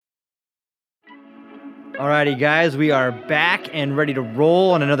Alrighty, guys, we are back and ready to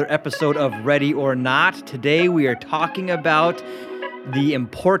roll on another episode of Ready or Not. Today we are talking about the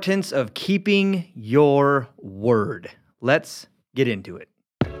importance of keeping your word. Let's get into it.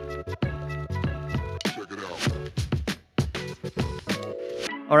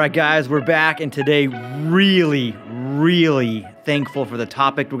 All right, guys, we're back, and today really thankful for the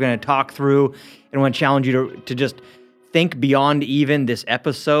topic we're going to talk through, and I want to challenge you to just think beyond even this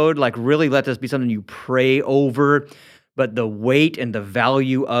episode. Like, really let this be something you pray over, but the weight and the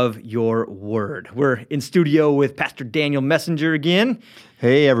value of your word. We're in studio with Pastor Daniel Messenger again.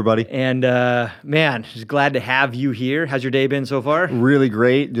 Hey, everybody. And man, just glad to have you here. How's your day been so far? Really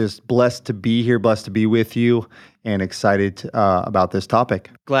great. Just blessed to be here, blessed to be with you, and excited about this topic.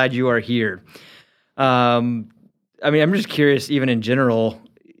 Glad you are here. I'm just curious, even in general,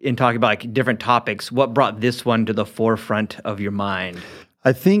 in talking about like different topics, what brought this one to the forefront of your mind?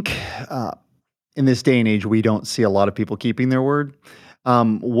 I think in this day and age, we don't see a lot of people keeping their word.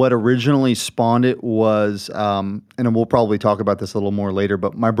 What originally spawned it was, and we'll probably talk about this a little more later,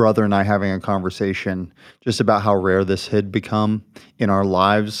 but my brother and I having a conversation just about how rare this had become in our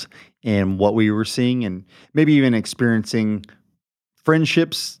lives and what we were seeing, and maybe even experiencing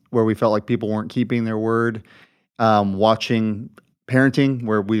friendships where we felt like people weren't keeping their word, watching parenting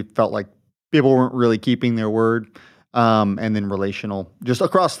where we felt like people weren't really keeping their word, and then relational, just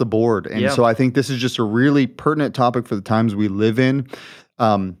across the board. And so I think this is just a really pertinent topic for the times we live in.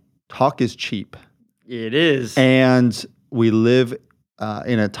 Talk is cheap. It is. And we live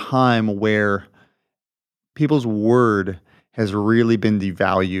in a time where people's word has really been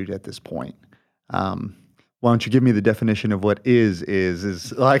devalued at this point. Why don't you give me the definition of what is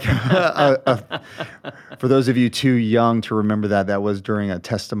like, for those of you too young to remember that was during a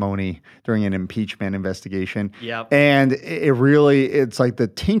testimony, during an impeachment investigation. Yep. And it's like the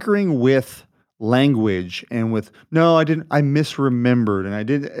tinkering with language and with, no, I misremembered.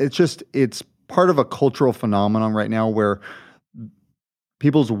 And it's part of a cultural phenomenon right now where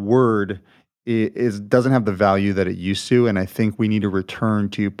people's word doesn't have the value that it used to, and I think we need to return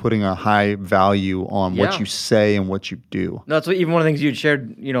to putting a high value on what you say and what you do. No, that's even one of the things you had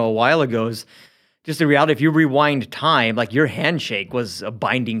shared, a while ago is just the reality. If you rewind time, like your handshake was a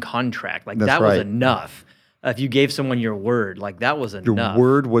binding contract. Like that was enough. If you gave someone your word, like that was enough. Your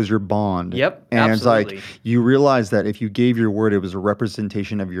word was your bond. Yep, and absolutely. It's like you realize that if you gave your word, it was a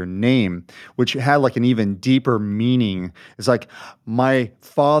representation of your name, which had like an even deeper meaning. It's like my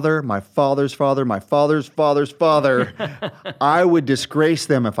father, my father's father, my father's father's father. I would disgrace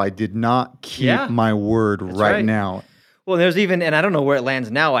them if I did not keep my word right now. Well, there's even, and I don't know where it lands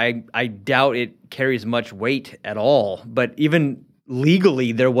now. I doubt it carries much weight at all. But even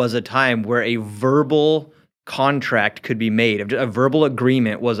legally, there was a time where a verbal contract could be made. A verbal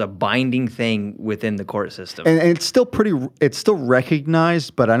agreement was a binding thing within the court system. And it's still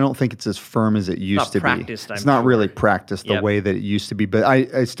recognized, but I don't think it's as firm as it used to be. It's not really practiced the way that it used to be. But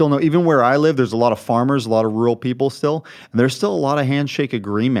I still know, even where I live, there's a lot of farmers, a lot of rural people still, and there's still a lot of handshake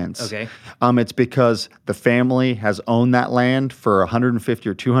agreements. Okay. It's because the family has owned that land for 150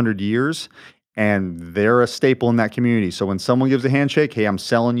 or 200 years, and they're a staple in that community. So when someone gives a handshake, hey, I'm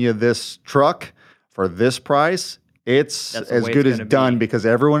selling you this truck for this price, it's as good as done because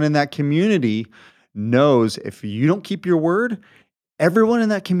everyone in that community knows if you don't keep your word, everyone in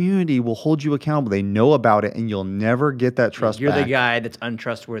that community will hold you accountable. They know about it, and you'll never get that trust back. You're the guy that's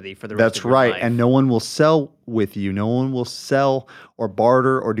untrustworthy for the rest of your life. That's right, and no one will sell with you. No one will sell or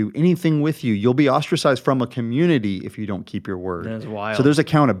barter or do anything with you. You'll be ostracized from a community if you don't keep your word. That's wild. So there's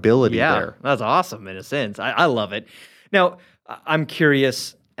accountability there. That's awesome in a sense. I love it. Now, I'm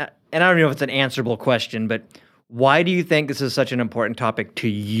curious, and I don't know if it's an answerable question, but why do you think this is such an important topic to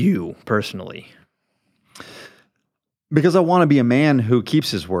you personally? Because I want to be a man who keeps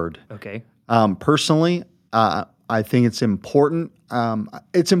his word. Okay. Personally, I think it's important.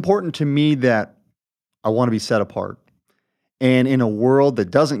 It's important to me that I want to be set apart. And in a world that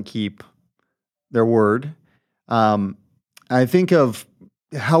doesn't keep their word, I think of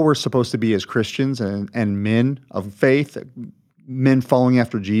how we're supposed to be as Christians and men of faith, men following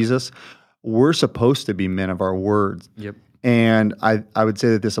after Jesus. We're supposed to be men of our words. Yep. And I would say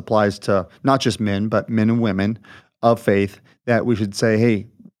that this applies to not just men, but men and women of faith, that we should say, hey,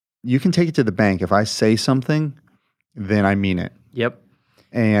 you can take it to the bank. If I say something, then I mean it. Yep.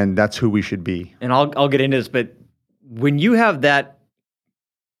 And that's who we should be. And I'll get into this, but when you have that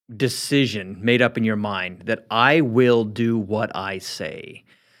decision made up in your mind that I will do what I say,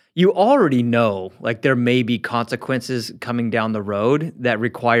 you already know like there may be consequences coming down the road that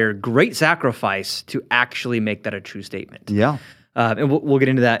require great sacrifice to actually make that a true statement. Yeah. And we'll get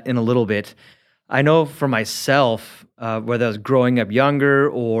into that in a little bit. I know for myself, whether I was growing up younger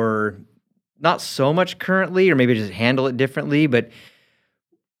or not so much currently, or maybe just handle it differently, but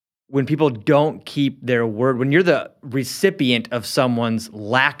when people don't keep their word, when you're the recipient of someone's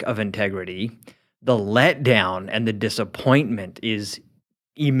lack of integrity, the letdown and the disappointment is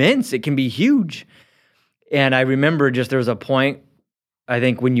immense. It can be huge. And I remember there was a point, I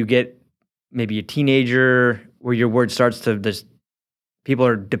think, when you get maybe a teenager where your word starts to just, people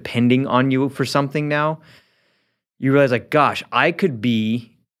are depending on you for something now. You realize, like, gosh, I could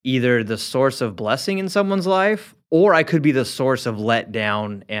be either the source of blessing in someone's life, or I could be the source of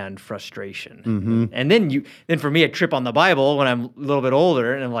letdown and frustration. Mm-hmm. And then for me, I trip on the Bible when I'm a little bit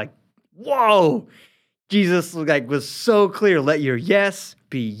older, and I'm like, whoa, Jesus was so clear. Let your yes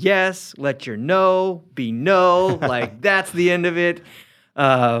be yes. Let your no be no. Like, that's the end of it.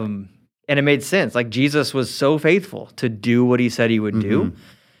 And it made sense. Like, Jesus was so faithful to do what he said he would do.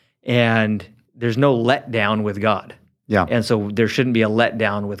 And there's no letdown with God. Yeah. And so there shouldn't be a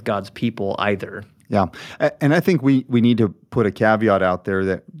letdown with God's people either. Yeah. And I think we need to put a caveat out there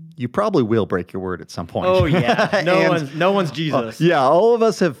that you probably will break your word at some point. Oh, yeah. No one's Jesus. Yeah, all of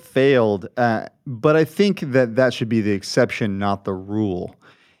us have failed. But I think that should be the exception, not the rule.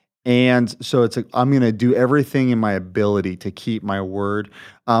 And so I'm going to do everything in my ability to keep my word.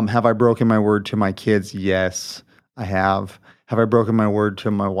 Have I broken my word to my kids? Yes, I have. Have I broken my word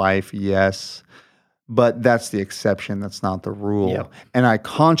to my wife? Yes. But that's the exception. That's not the rule. Yep. And I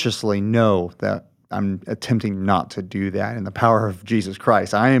consciously know that I'm attempting not to do that in the power of Jesus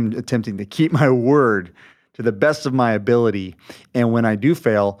Christ. I am attempting to keep my word to the best of my ability. And when I do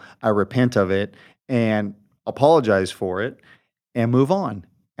fail, I repent of it and apologize for it and move on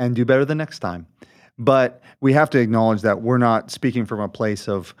and do better the next time. But we have to acknowledge that we're not speaking from a place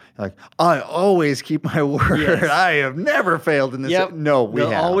of like, I always keep my word. Yes. I have never failed in this. Yep. No, we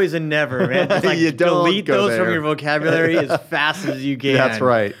have. Always and never, man. Just like You don't delete go those from there. your vocabulary as fast as you can. That's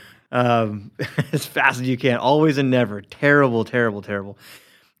right. As fast as you can. Always and never. Terrible, terrible, terrible.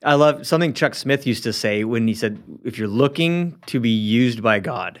 I love something Chuck Smith used to say when he said, if you're looking to be used by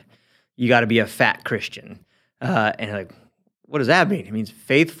God, you got to be a fat Christian. And like, what does that mean? It means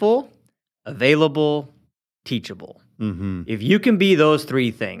faithful, available, teachable. Mm-hmm. If you can be those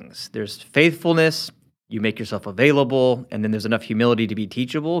three things, there's faithfulness, you make yourself available, and then there's enough humility to be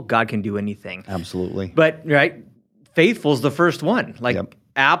teachable, God can do anything. Absolutely. But, right, faithful is the first one. Like, Yep.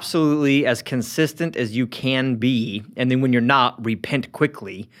 absolutely as consistent as you can be. And then when you're not, repent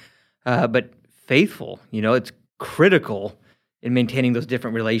quickly. But faithful, it's critical in maintaining those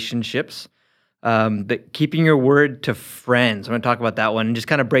different relationships. But keeping your word to friends, I'm going to talk about that one and just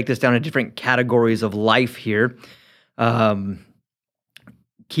kind of break this down into different categories of life here.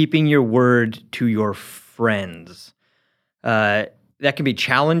 Keeping your word to your friends. That can be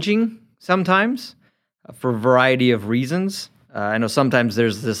challenging sometimes for a variety of reasons. I know sometimes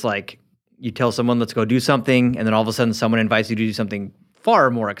there's this like, you tell someone, let's go do something, and then all of a sudden someone invites you to do something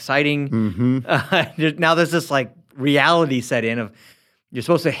far more exciting. Mm-hmm. Now there's this like reality set in of, you're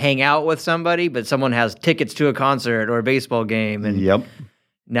supposed to hang out with somebody, but someone has tickets to a concert or a baseball game. And Yep.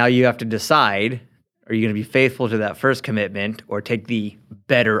 now you have to decide, are you going to be faithful to that first commitment or take the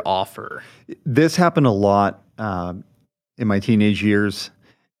better offer? This happened a lot in my teenage years,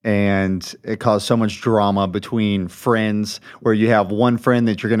 and it caused so much drama between friends where you have one friend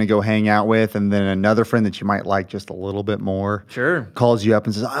that you're going to go hang out with and then another friend that you might like just a little bit more Sure. calls you up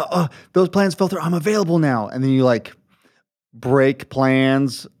and says, oh, those plans fell through. I'm available now. And then you like break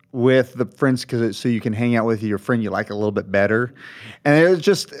plans with the friends so you can hang out with your friend you like a little bit better. And it was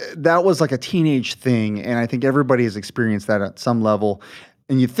just, that was like a teenage thing. And I think everybody has experienced that at some level.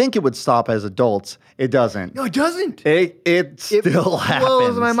 And you think it would stop as adults. It doesn't. No, it doesn't. It still happens.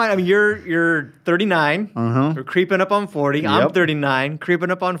 Blows my mind. I mean, you're 39. We're creeping up on 40. I'm Yep. 39,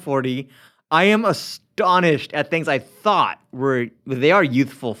 creeping up on 40. I am astonished at things I thought they are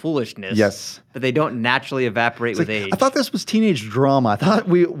youthful foolishness. Yes. But they don't naturally evaporate with age. I thought this was teenage drama. I thought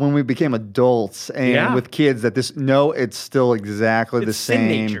when we became adults and with kids that it's still exactly the it's sin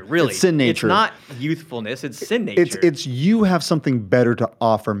same. nature, really. It's sin nature. It's not youthfulness. It's sin nature. It's you have something better to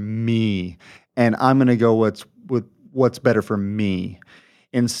offer me, and I'm going to go with what's better for me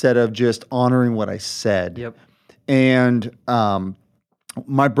instead of just honoring what I said. Yep. And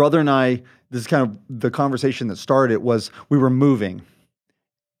my brother and I, this is kind of the conversation that started, was we were moving.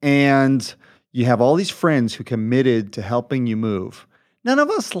 And you have all these friends who committed to helping you move. None of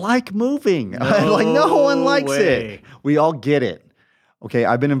us like moving. Like no one likes way. it. We all get it. Okay,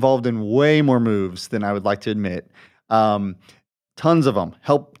 I've been involved in way more moves than I would like to admit. Tons of them,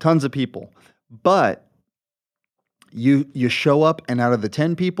 help tons of people. But you show up, and out of the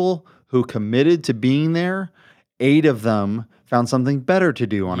 10 people who committed to being there, 8 of them found something better to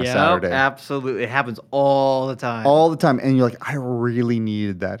do on a Saturday. Absolutely. It happens all the time. All the time. And you're like, I really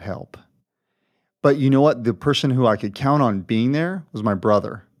needed that help. But you know what? The person who I could count on being there was my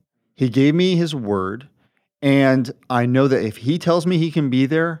brother. He gave me his word. And I know that if he tells me he can be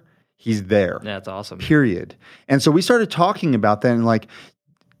there, he's there. That's awesome. Period. And so we started talking about that and like,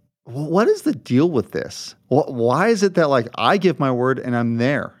 what is the deal with this? Why is it that like I give my word and I'm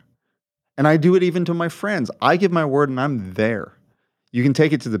there? And I do it even to my friends. I give my word and I'm there. You can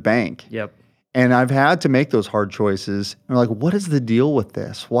take it to the bank. Yep. And I've had to make those hard choices. And we're like, what is the deal with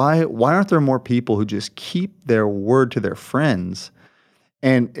this? Why aren't there more people who just keep their word to their friends?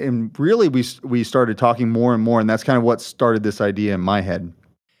 And really we started talking more and more, and that's kind of what started this idea in my head.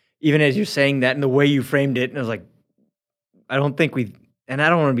 Even as you're saying that and the way you framed it, and I was like, I don't think and I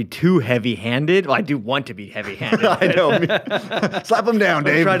don't want to be too heavy-handed. Well, I do want to be heavy-handed. I know. Slap them down,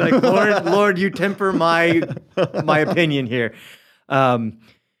 Dave. I'm trying to like, Lord, you temper my opinion here.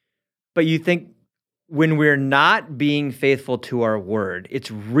 But you think when we're not being faithful to our word,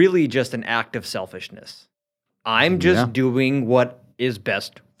 it's really just an act of selfishness. I'm just doing what is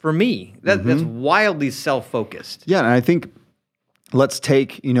best for me. That's wildly self-focused. Yeah, and I think let's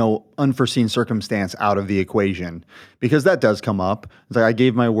take, unforeseen circumstance out of the equation, because that does come up. It's like I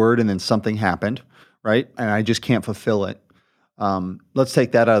gave my word and then something happened, right? And I just can't fulfill it. Let's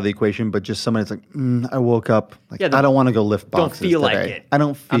take that out of the equation, but just somebody's like, I woke up, like, I don't want to go lift boxes Don't feel today. like it. I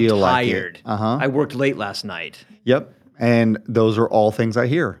don't feel like it. I'm tired. I worked late last night. Yep. And those are all things I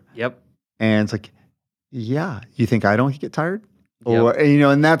hear. Yep. And it's like, yeah, you think I don't get tired? Or,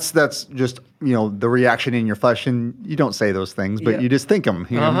 and that's just, the reaction in your flesh, and you don't say those things, but you just think them.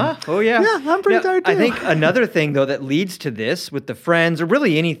 Oh, yeah. Yeah, I'm pretty tired too. I think another thing, though, that leads to this with the friends, or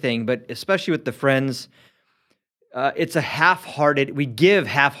really anything, but especially with the friends, it's we give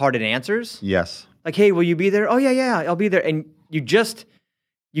half-hearted answers. Yes. Like, hey, will you be there? Oh, yeah, I'll be there. And you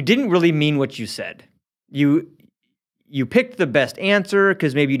didn't really mean what you said. You picked the best answer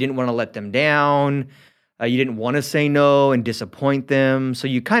because maybe you didn't want to let them down. You didn't want to say no and disappoint them. So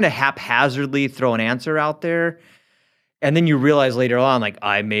you kind of haphazardly throw an answer out there. And then you realize later on, like,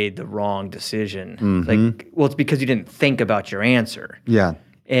 I made the wrong decision. Like, well, it's because you didn't think about your answer. Yeah.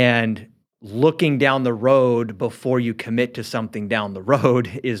 And looking down the road before you commit to something down the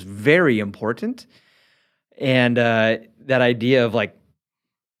road is very important. And that idea of like,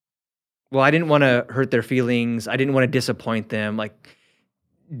 well, I didn't want to hurt their feelings. I didn't want to disappoint them. Like,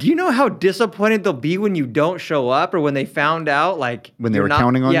 do you know how disappointed they'll be when you don't show up, or when they found out, like, when they were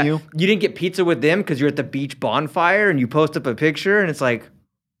counting on you? You didn't get pizza with them because you're at the beach bonfire and you post up a picture and it's like,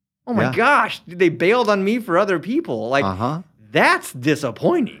 oh my gosh, they bailed on me for other people. Like, that's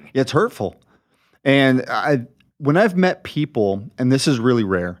disappointing. It's hurtful. And when I've met people, and this is really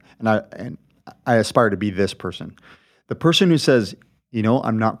rare, and I aspire to be this person, the person who says,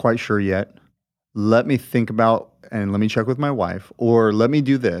 I'm not quite sure yet. Let me think about and let me check with my wife, or let me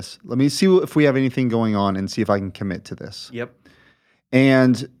do this. Let me see if we have anything going on and see if I can commit to this. Yep.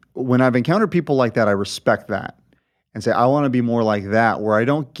 And when I've encountered people like that, I respect that and say, I want to be more like that, where I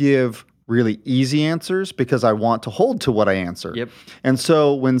don't give really easy answers because I want to hold to what I answer. Yep. And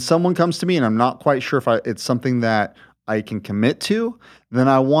so when someone comes to me and I'm not quite sure if it's something that I can commit to, then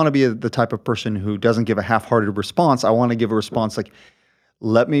I want to be the type of person who doesn't give a half-hearted response. I want to give a response like,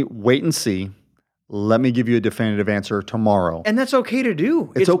 let me wait and see. Let me give you a definitive answer tomorrow. And that's okay to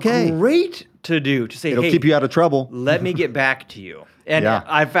do. It's okay. Great to do. To say, it'll hey, keep you out of trouble. Let me get back to you. And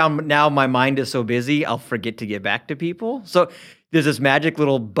I found now my mind is so busy, I'll forget to get back to people. So there's this magic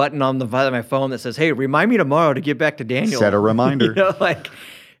little button on the side of my phone that says, hey, remind me tomorrow to get back to Daniel. Set a reminder.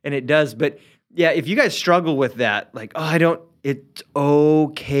 And it does. But yeah, if you guys struggle with that, like, it's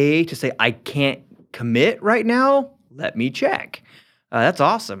okay to say, I can't commit right now. Let me check. That's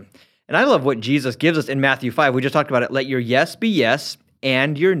awesome. And I love what Jesus gives us in Matthew 5. We just talked about it. Let your yes be yes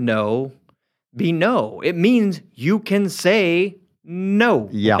and your no be no. It means you can say no.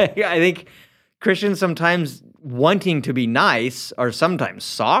 Yeah. I think Christians sometimes wanting to be nice are sometimes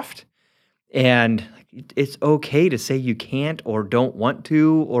soft. And it's okay to say you can't or don't want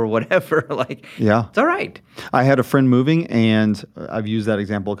to or whatever. It's all right. I had a friend moving, and I've used that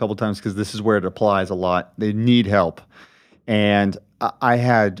example a couple times because this is where it applies a lot. They need help. And I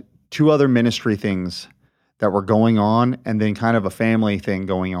had 2 other ministry things that were going on, and then kind of a family thing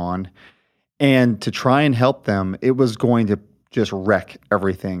going on. And to try and help them, it was going to just wreck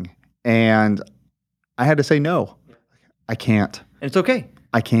everything. And I had to say no. I can't. And it's okay.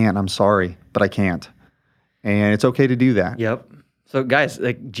 I can't. I'm sorry, but I can't. And it's okay to do that. Yep. So guys,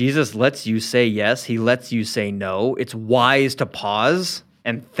 like, Jesus lets you say yes. He lets you say no. It's wise to pause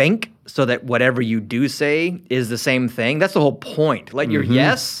and think so that whatever you do say is the same thing. That's the whole point. Let your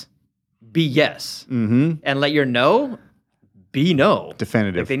yes be yes, and let your no be no.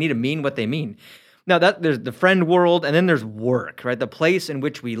 Definitive. Like they need to mean what they mean. Now that there's the friend world, and then there's work, right? The place in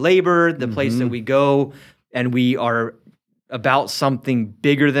which we labor, the place that we go, and we are about something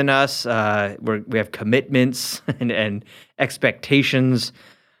bigger than us. We have commitments and expectations.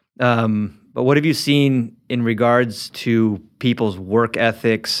 But what have you seen in regards to people's work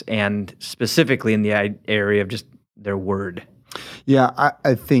ethics and specifically in the area of just their word? Yeah,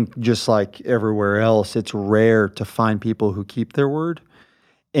 I think just like everywhere else, it's rare to find people who keep their word.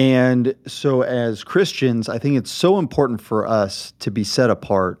 And so as Christians, I think it's so important for us to be set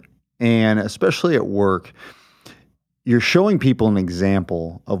apart, and especially at work, you're showing people an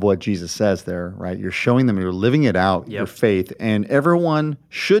example of what Jesus says there, right? You're showing them, you're living it out, your faith, and everyone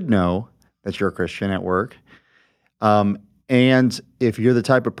should know that you're a Christian at work. And if you're the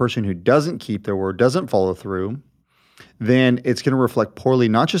type of person who doesn't keep their word, doesn't follow through, then it's going to reflect poorly,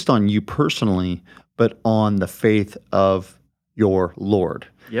 not just on you personally, but on the faith of your Lord.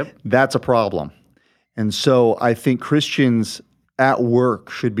 Yep. That's a problem. And so I think Christians at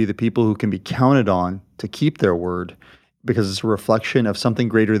work should be the people who can be counted on to keep their word, because it's a reflection of something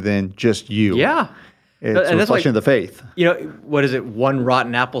greater than just you. Yeah. It's a reflection of the faith. You know, what is it? One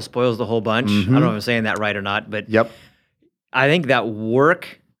rotten apple spoils the whole bunch. I don't know if I'm saying that right or not, but I think that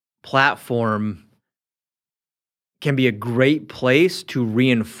work platform can be a great place to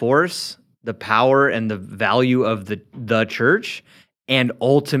reinforce the power and the value of the church and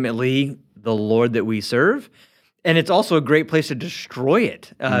ultimately the Lord that we serve. And it's also a great place to destroy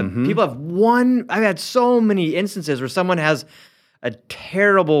it. People I've had so many instances where someone has a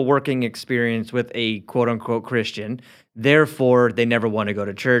terrible working experience with a quote unquote Christian. Therefore, they never want to go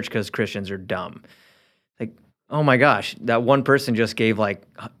to church because Christians are dumb. Like, oh my gosh, that one person just gave like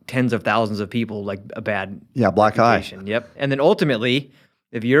tens of thousands of people like a bad black reputation. eye. Yep. And then ultimately,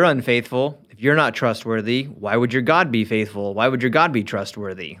 if you're unfaithful, if you're not trustworthy, why would your God be faithful? Why would your God be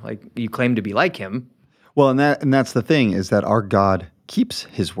trustworthy? Like, you claim to be like him. Well, and that's the thing, is that our God keeps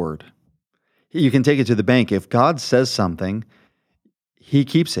his word. You can take it to the bank. If God says something, he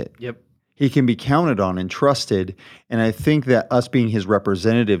keeps it. Yep. He can be counted on and trusted. And I think that us being his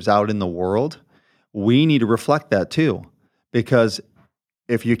representatives out in the world, we need to reflect that too. Because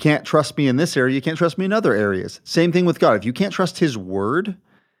if you can't trust me in this area, you can't trust me in other areas. Same thing with God. If you can't trust his word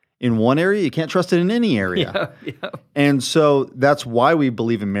in one area, you can't trust it in any area. And so that's why we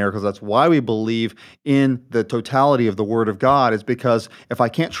believe in miracles. That's why we believe in the totality of the word of God, is because if I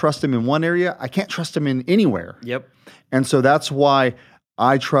can't trust him in one area, I can't trust him in anywhere. Yep. And so that's why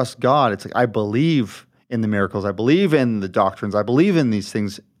I trust God. It's like I believe in the miracles. I believe in the doctrines. I believe in these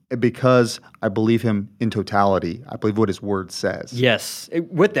things because I believe him in totality. I believe what his word says. Yes.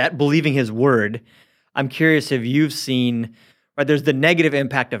 With that, believing his word, I'm curious if you've seen, right, there's the negative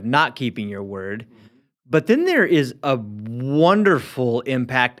impact of not keeping your word, but then there is a wonderful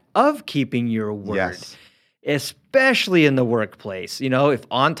impact of keeping your word. Yes. Especially in the workplace. You know, if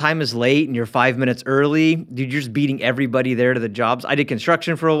on time is late and you're 5 minutes early, you're just beating everybody there to the jobs. I did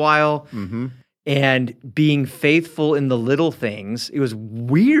construction for a while, and being faithful in the little things, it was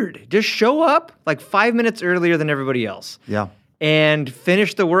weird. Just show up like 5 minutes earlier than everybody else. Yeah. And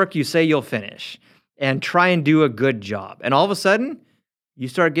finish the work you say you'll finish. And try and do a good job. And all of a sudden, you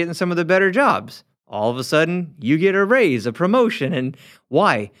start getting some of the better jobs. All of a sudden, you get a raise, a promotion. And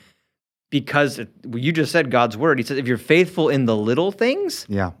why? Because you just said God's word. He says, if you're faithful in the little things,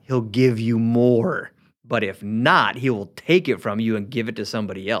 he'll give you more. But if not, he will take it from you and give it to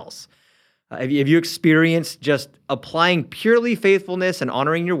somebody else. Have you experienced just applying purely faithfulness and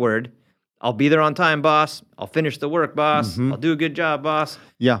honoring your word? I'll be there on time, boss. I'll finish the work, boss. I'll do a good job, boss.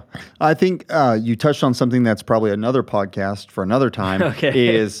 Yeah. I think you touched on something that's probably another podcast for another time,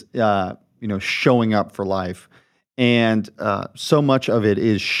 is showing up for life. And so much of it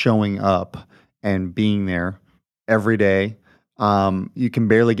is showing up and being there every day. You can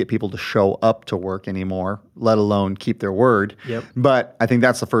barely get people to show up to work anymore, let alone keep their word. Yep. But I think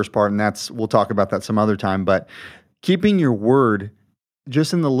that's the first part, and we'll talk about that some other time. But keeping your word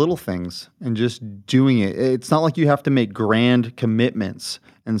just in the little things and just doing it. It's not like you have to make grand commitments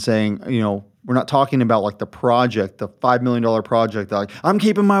and saying, we're not talking about like the project, the $5 million project. Like, I'm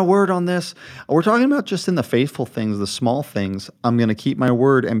keeping my word on this. We're talking about just in the faithful things, the small things. I'm going to keep my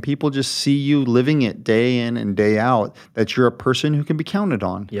word, and people just see you living it day in and day out, that you're a person who can be counted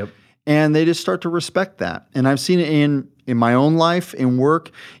on. Yep. And they just start to respect that. And I've seen it in my own life, in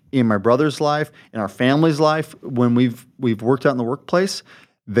work, in my brother's life, in our family's life. When we've worked out in the workplace,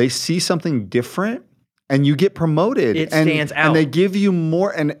 they see something different and you get promoted. It stands out. And they give you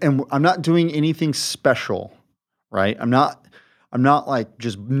more. And I'm not doing anything special, right? I'm not like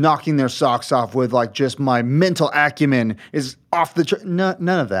just knocking their socks off with like just my mental acumen is off the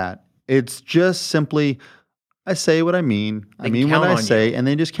none of that. It's just simply I say what I mean. I mean what I say, and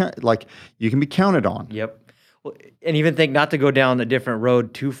they just count. Like you can be counted on. Yep. Well, and even think not to go down a different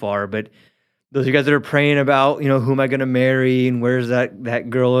road too far, but those of you guys that are praying about, who am I going to marry and where's that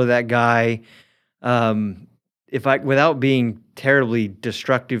girl or that guy, without being terribly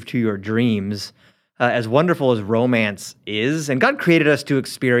destructive to your dreams, as wonderful as romance is, and God created us to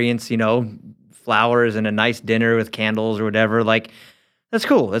experience, flowers and a nice dinner with candles or whatever, like that's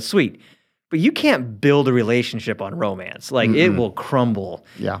cool, that's sweet. But you can't build a relationship on romance. Like it will crumble.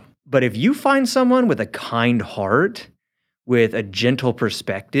 Yeah. But if you find someone with a kind heart, with a gentle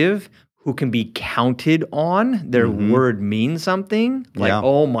perspective, who can be counted on, their word means something, like,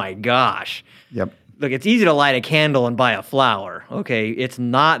 oh my gosh. Yep. Look, it's easy to light a candle and buy a flower. Okay, it's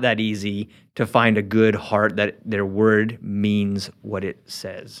not that easy to find a good heart that their word means what it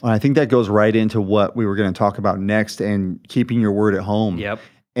says. Well, I think that goes right into what we were going to talk about next, and keeping your word at home. Yep.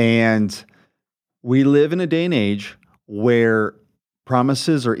 And we live in a day and age where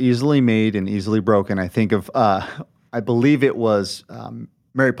promises are easily made and easily broken. I think of, I believe it was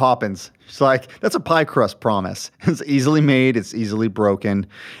Mary Poppins. She's like, that's a pie crust promise. It's easily made, it's easily broken.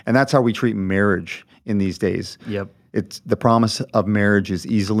 And that's how we treat marriage in these days. Yep. It's the promise of marriage is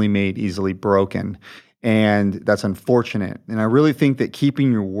easily made, easily broken. And that's unfortunate. And I really think that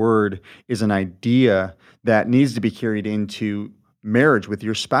keeping your word is an idea that needs to be carried into marriage with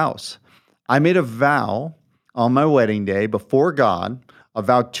your spouse. I made a vow on my wedding day before God, a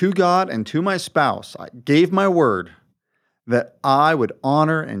vow to God and to my spouse. I gave my word that I would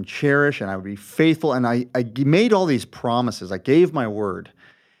honor and cherish and I would be faithful. And I made all these promises. I gave my word.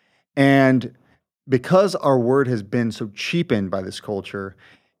 And because our word has been so cheapened by this culture,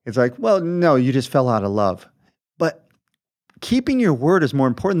 it's like, well, no, you just fell out of love. But keeping your word is more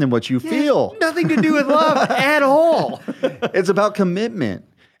important than what you feel. Nothing to do with love at all. It's about commitment.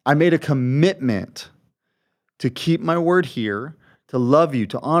 I made a commitment to keep my word here, to love you,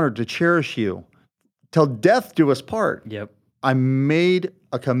 to honor, to cherish you, till death do us part. Yep. I made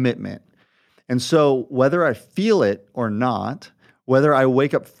a commitment. And so whether I feel it or not, whether I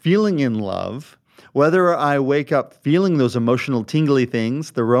wake up feeling in love, whether I wake up feeling those emotional tingly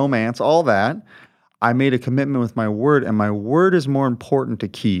things, the romance, all that, I made a commitment with my word, and my word is more important to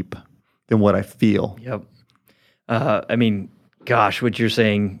keep than what I feel. Yep. Gosh, what you're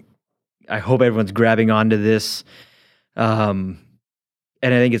saying, I hope everyone's grabbing onto this. And I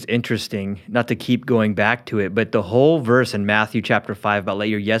think it's interesting, not to keep going back to it, but the whole verse in Matthew chapter 5 about let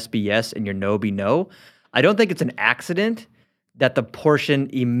your yes be yes and your no be no, I don't think it's an accident that the portion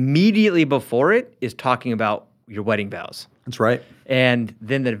immediately before it is talking about your wedding vows. That's right. And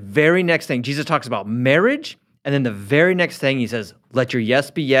then the very next thing, Jesus talks about marriage, and then the very next thing he says, let your yes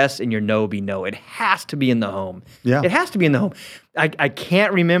be yes and your no be no. It has to be in the home. Yeah. It has to be in the home. I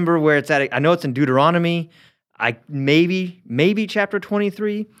can't remember where it's at. I know it's in Deuteronomy. Maybe chapter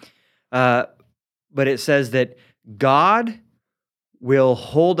 23. But it says that God will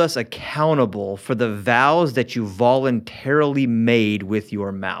hold us accountable for the vows that you voluntarily made with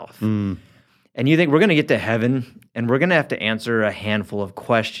your mouth. And you think we're going to get to heaven and we're going to have to answer a handful of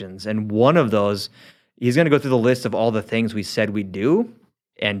questions. And one of those, he's going to go through the list of all the things we said we'd do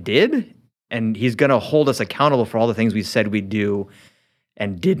and did. And he's going to hold us accountable for all the things we said we'd do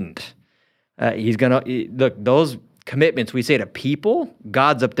and didn't. He's going to, look, those commitments we say to people,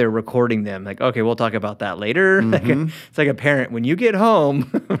 God's up there recording them. Like, okay, we'll talk about that later. It's like a parent. When you get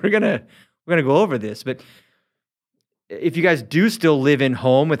home, we're gonna go over this. But if you guys do still live in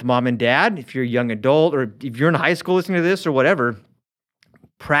home with mom and dad, if you're a young adult or if you're in high school listening to this or whatever,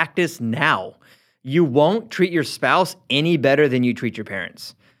 practice now. You won't treat your spouse any better than you treat your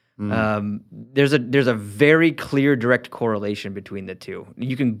parents. There's a very clear direct correlation between the two.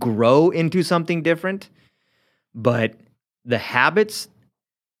 You can grow into something different, but the habits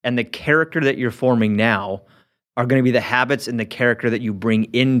and the character that you're forming now are going to be the habits and the character that you bring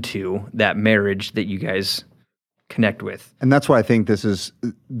into that marriage that you guys connect with. And that's why I think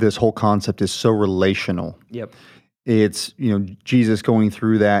this whole concept is so relational. Yep. It's, Jesus going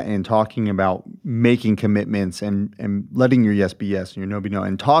through that and talking about making commitments and letting your yes be yes and your no be no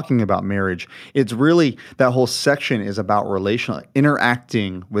and talking about marriage. It's really, that whole section is about relational,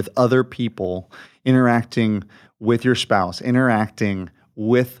 interacting with other people, interacting with your spouse, interacting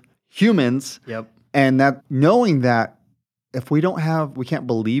with humans. Yep. And that knowing that if we can't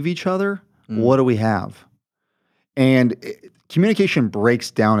believe each other, what do we have? And communication breaks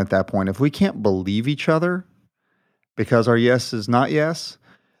down at that point. If we can't believe each other because our yes is not yes,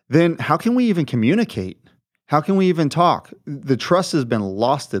 then how can we even communicate? How can we even talk? The trust has been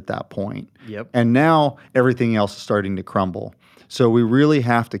lost at that point. Yep. And now everything else is starting to crumble. So we really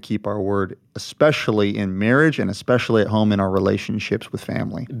have to keep our word, especially in marriage and especially at home in our relationships with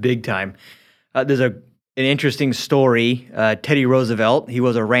family. Big time. There's an interesting story. Teddy Roosevelt, he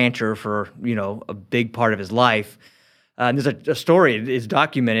was a rancher for, a big part of his life. And there's a story, it's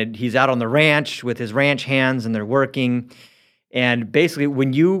documented. He's out on the ranch with his ranch hands and they're working. And basically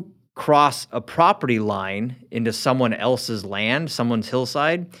when you cross a property line into someone else's land, someone's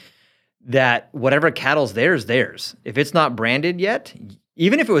hillside, that whatever cattle's there is theirs. If it's not branded yet,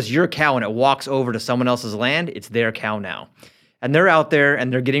 even if it was your cow and it walks over to someone else's land, it's their cow now. And they're out there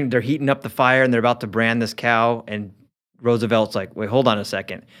and they're heating up the fire and they're about to brand this cow. And Roosevelt's like, wait, hold on a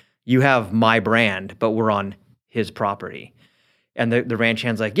second. You have my brand, but we're on his property. And the ranch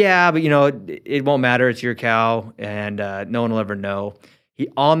hand's like, yeah, but it won't matter. It's your cow and no one will ever know.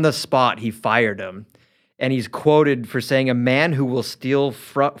 On the spot, he fired him. And he's quoted for saying, a man who will steal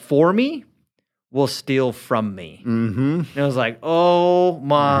for me will steal from me. Mm-hmm. And I was like, oh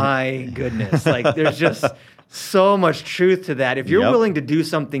my goodness. Like there's just so much truth to that. If you're willing to do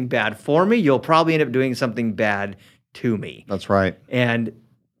something bad for me, you'll probably end up doing something bad to me. That's right. And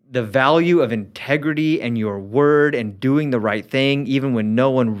the value of integrity and your word and doing the right thing, even when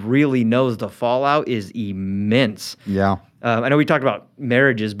no one really knows the fallout, is immense. Yeah. I know we talked about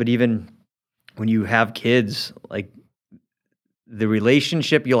marriages, but even when you have kids, like the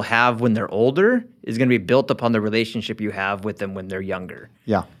relationship you'll have when they're older is going to be built upon the relationship you have with them when they're younger.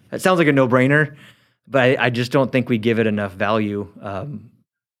 Yeah. That sounds like a no-brainer, but I just don't think we give it enough value.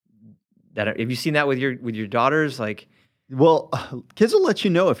 Have you seen that with your daughters? Like, well, kids will let you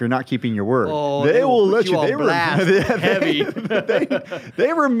know if you're not keeping your word. Oh, they will let you. They blast heavy.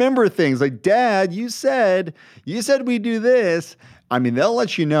 They remember things like, Dad, you said we do this. I mean, they'll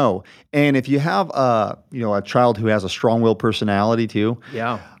let you know. And if you have a child who has a strong-willed personality too.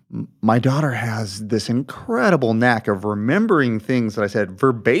 Yeah. My daughter has this incredible knack of remembering things that I said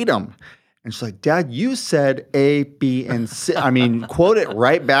verbatim. And she's like, Dad, you said A, B, and C. I mean, quote it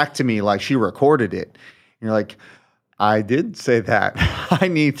right back to me like she recorded it. And you're like, I did say that. I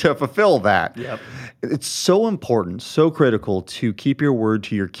need to fulfill that. Yep. It's so important, so critical to keep your word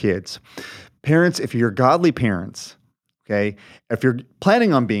to your kids. Parents, if you're godly parents, okay, if you're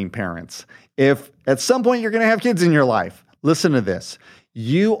planning on being parents, if at some point you're going to have kids in your life, listen to this.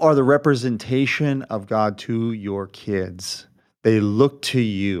 You are the representation of God to your kids. They look to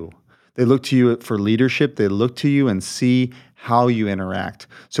you. They look to you for leadership. They look to you and see how you interact.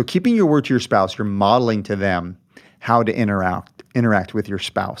 So keeping your word to your spouse, you're modeling to them how to interact with your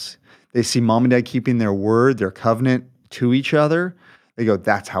spouse. They see mom and dad keeping their word, their covenant to each other. They go,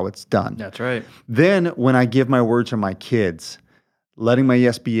 that's how it's done. That's right. Then when I give my word to my kids, letting my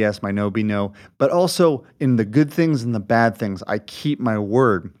yes be yes, my no be no, but also in the good things and the bad things, I keep my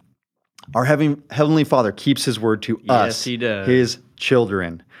word. Our Heavenly Father keeps his word to us, yes, he does. His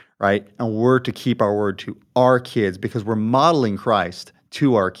children, right? And we're to keep our word to our kids because we're modeling Christ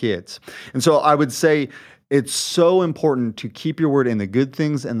to our kids. And so I would say, it's so important to keep your word in the good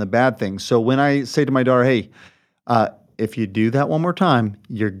things and the bad things. So when I say to my daughter, hey, if you do that one more time,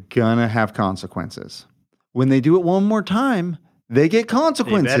 you're going to have consequences. When they do it one more time, they get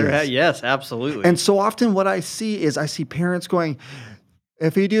consequences. Yes, absolutely. And so often what I see parents going,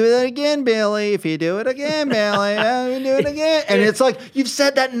 if you do it again, Bailey, if you do it again, Bailey, you do it again. And it's like, you've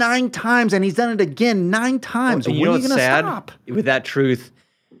said that 9 times and he's done it again 9 times. Well, when are you going to sad? Stop? With that truth,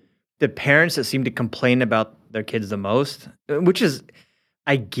 the parents that seem to complain about their kids the most, which is,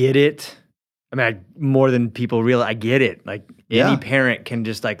 I get it. I mean, more than people realize, I get it. Like any parent can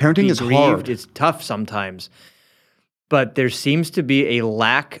just parenting be is grieved. hard. It's tough sometimes, but there seems to be a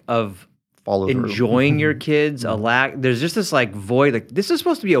lack of enjoying your kids. There's just this void. Like this is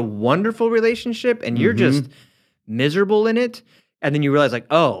supposed to be a wonderful relationship, and you're just miserable in it. And then you realize,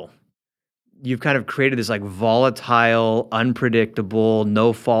 you've kind of created this volatile, unpredictable,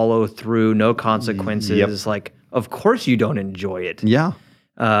 no follow through, no consequences. Yep. Of course you don't enjoy it. Yeah.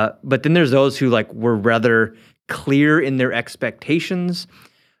 But then there's those who were rather clear in their expectations.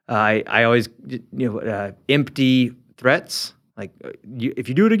 I always, empty threats. If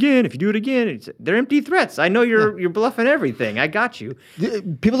you do it again, they're empty threats. I know you're bluffing everything. I got you.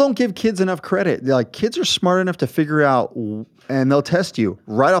 People don't give kids enough credit. Kids are smart enough to figure out, and they'll test you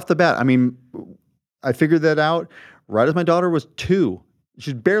right off the bat. I mean, I figured that out right as my daughter was 2.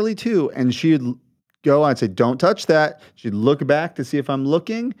 She's barely 2, and she'd go, I'd say, don't touch that. She'd look back to see if I'm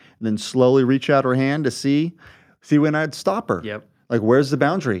looking, and then slowly reach out her hand to see. See when I'd stop her. Yep. Like, where's the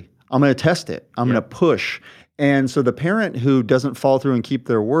boundary? I'm going to test it. I'm going to push. And so the parent who doesn't follow through and keep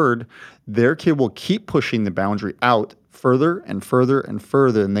their word, their kid will keep pushing the boundary out further and further and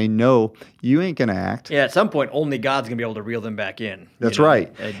further. And they know you ain't going to act. Yeah, at some point, only God's going to be able to reel them back in. That's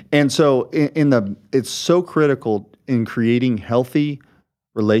right. And so it's so critical in creating healthy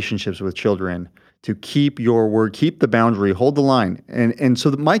relationships with children to keep your word, keep the boundary, hold the line. And so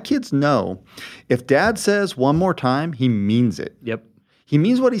that my kids know if dad says one more time, he means it. Yep. He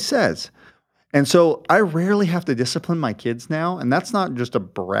means what he says. And so I rarely have to discipline my kids now. And that's not just a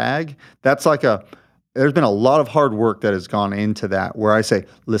brag. That's like there's been a lot of hard work that has gone into that where I say,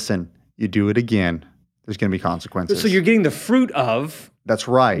 listen, you do it again, there's going to be consequences. So you're getting the fruit of that's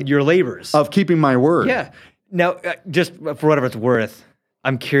right. your labors. Of keeping my word. Yeah. Now, just for whatever it's worth,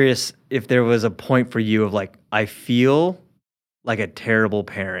 I'm curious if there was a point for you of like, I feel like a terrible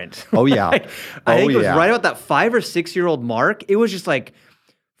parent. Oh, yeah. I think it was right about that 5 or 6 year old mark. It was just like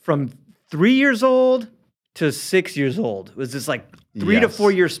from 3 years old to 6 years old. It was this like 3 to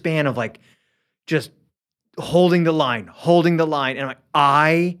 4 year span of like just holding the line. And I'm like,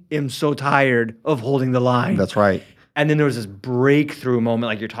 I am so tired of holding the line. That's right. And then there was this breakthrough moment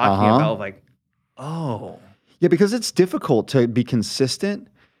like you're talking about, like, oh. Yeah, because it's difficult to be consistent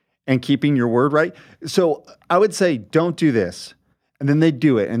and keeping your word, right? So I would say, don't do this. And then they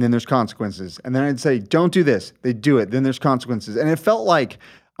do it, and then there's consequences. And then I'd say, don't do this. They do it, then there's consequences. And it felt like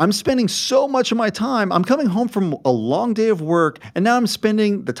I'm spending so much of my time. I'm coming home from a long day of work, and now I'm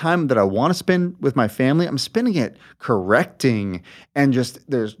spending the time that I want to spend with my family. I'm spending it correcting, and just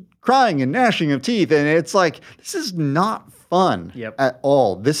there's crying and gnashing of teeth. And it's like, this is not fun at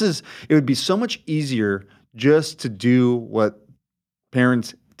all. It would be so much easier just to do what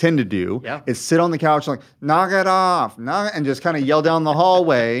parents tend to do is sit on the couch and like, knock it off, and just kind of yell down the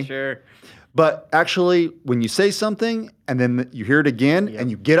hallway. Sure. But actually, when you say something and then you hear it again and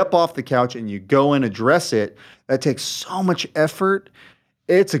you get up off the couch and you go and address it, that takes so much effort.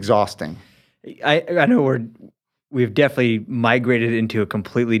 It's exhausting. I know we've definitely migrated into a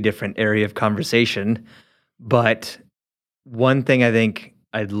completely different area of conversation, but one thing I think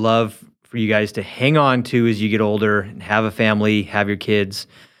I'd love for you guys to hang on to as you get older and have a family, have your kids,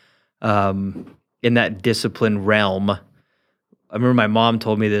 in that discipline realm. I remember my mom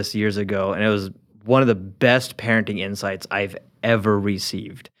told me this years ago, and it was one of the best parenting insights I've ever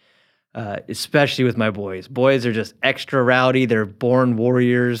received, especially with my boys. Boys are just extra rowdy. They're born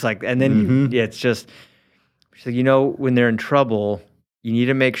warriors. And then it's just, she's like, when they're in trouble, you need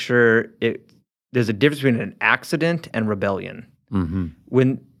to make sure there's a difference between an accident and rebellion. Mm-hmm.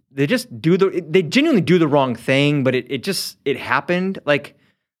 When they just they genuinely do the wrong thing, but it happened. Like,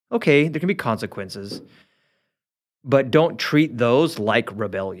 okay, there can be consequences, but don't treat those like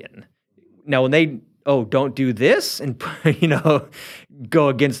rebellion. Now, when they, don't do this and, go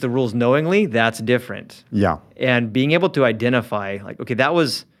against the rules knowingly, that's different. Yeah. And being able to identify, like, okay, that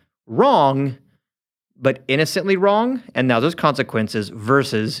was wrong, but innocently wrong, and now there's consequences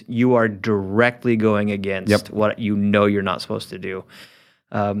versus you are directly going against what you're not supposed to do.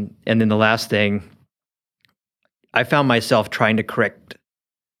 And then the last thing, I found myself trying to correct,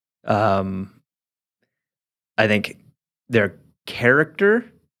 I think, their character.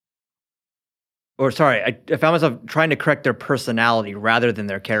 I found myself trying to correct their personality rather than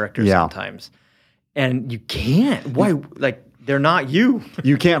their character sometimes. And you can't. Why? Like, they're not you.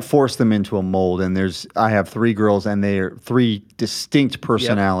 You can't force them into a mold. And I have 3 girls, and they are 3 distinct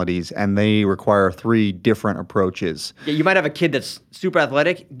personalities, and they require 3 different approaches. Yeah, you might have a kid that's super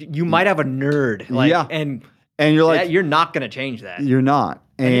athletic. You might have a nerd. And you're like, you're not going to change that. You're not.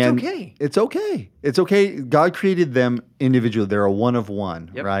 And it's okay. It's okay. It's okay. God created them individually. They're a one of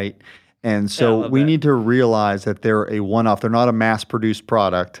one, right? And so we need to realize that they're a one-off. They're not a mass-produced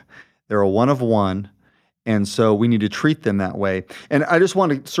product. They're a one of one. And so we need to treat them that way. And I just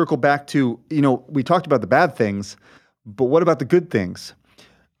want to circle back to, we talked about the bad things, but what about the good things?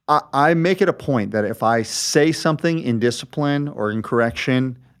 I make it a point that if I say something in discipline or in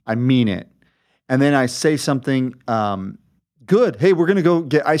correction, I mean it. And then I say something good. Hey, we're going to go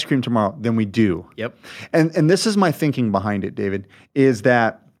get ice cream tomorrow. Then we do. Yep. And this is my thinking behind it, David, is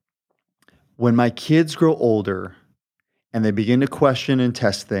that when my kids grow older and they begin to question and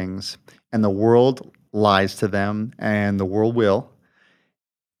test things, and the world lies to them, and the world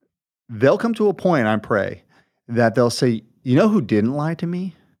they'll come to a point, I pray, that they'll say, you know who didn't lie to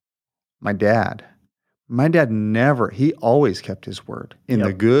me? My dad. My dad he always kept his word in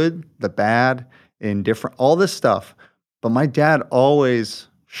the good, the bad, indifferent, all this stuff. But my dad always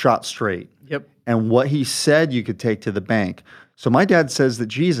shot straight. Yep. And what he said, you could take to the bank. So my dad says that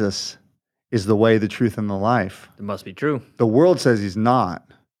Jesus is the way, the truth, and the life. It must be true. The world says he's not.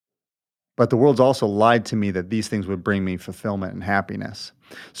 But the world's also lied to me that these things would bring me fulfillment and happiness.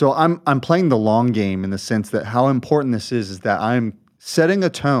 So I'm playing the long game in the sense that how important this is that I'm setting a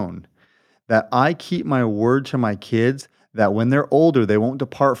tone that I keep my word to my kids, that when they're older, they won't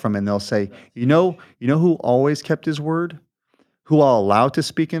depart from it. And they'll say, you know who always kept his word? Who I'll allow to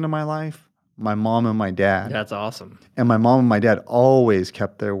speak into my life? My mom and my dad. That's awesome. And my mom and my dad always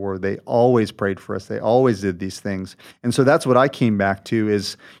kept their word. They always prayed for us. They always did these things. And so that's what I came back to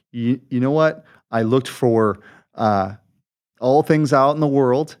is, you know what? I looked for all things out in the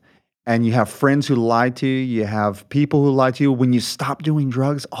world, and you have friends who lie to you. You have people who lie to you. When you stop doing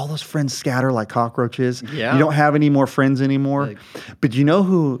drugs, all those friends scatter like cockroaches. Yeah. You don't have any more friends anymore. But you know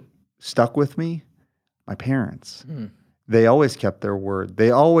who stuck with me? My parents. They always kept their word.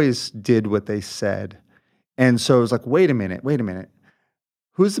 They always did what they said. And so it was like, wait a minute.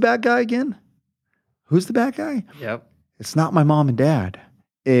 Who's the bad guy again? Who's the bad guy? Yep. It's not my mom and dad.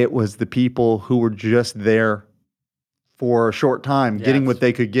 It was the people who were just there for a short time, getting what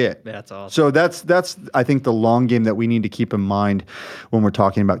they could get. That's awesome. So that's I think the long game that we need to keep in mind when we're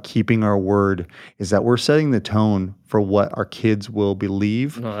talking about keeping our word is that we're setting the tone for what our kids will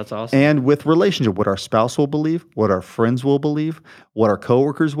believe. No, that's awesome. And with relationship, what our spouse will believe, what our friends will believe, what our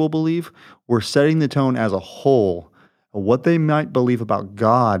coworkers will believe. We're setting the tone as a whole. What they might believe about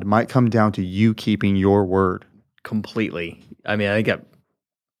God might come down to you keeping your word. Completely. I mean, I think that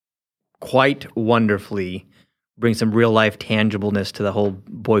quite wonderfully brings some real life tangibleness to the whole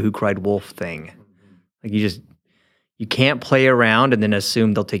boy who cried wolf thing. Like you can't play around and then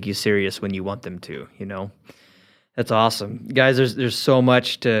assume they'll take you serious when you want them to, you know? That's awesome. Guys, there's so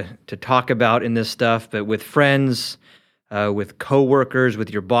much to talk about in this stuff, but with friends, with coworkers,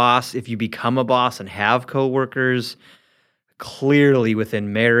 with your boss, if you become a boss and have coworkers, clearly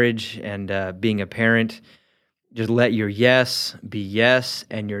within marriage and being a parent, just let your yes be yes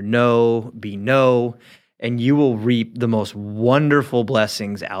and your no be no, and you will reap the most wonderful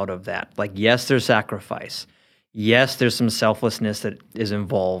blessings out of that. Like, yes, there's sacrifice. Yes, there's some selflessness that is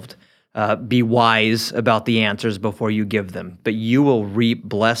involved. Be wise about the answers before you give them. But you will reap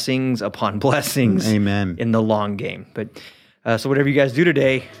blessings upon blessings. Amen. In the long game. But so whatever you guys do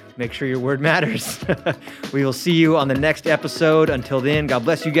today, make sure your word matters. We will see you on the next episode. Until then, God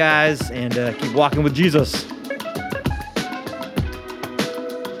bless you guys, and keep walking with Jesus.